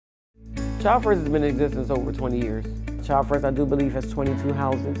ChildFirst has been in existence over 20 years. ChildFirst, I do believe, has 22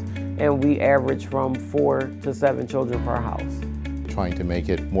 houses, and we average from 4 to 7 children per house. Trying to make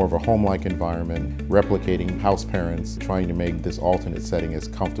it more of a home-like environment, replicating house parents, trying to make this alternate setting as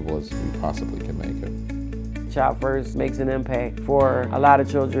comfortable as we possibly can make it. ChildFirst makes an impact for a lot of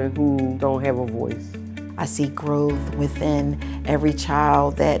children who don't have a voice. I see growth within every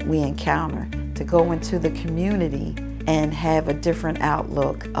child that we encounter, to go into the community and have a different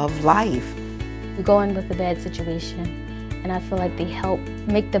outlook of life. We go in with a bad situation, and I feel like they help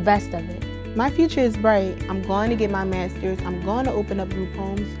make the best of it. My future is bright. I'm going to get my master's. I'm going to open up group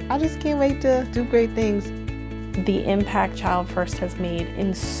homes. I just can't wait to do great things. The impact ChildFirst has made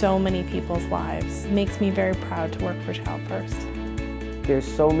in so many people's lives makes me very proud to work for ChildFirst. There's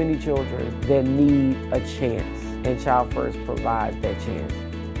so many children that need a chance, and ChildFirst provides that chance.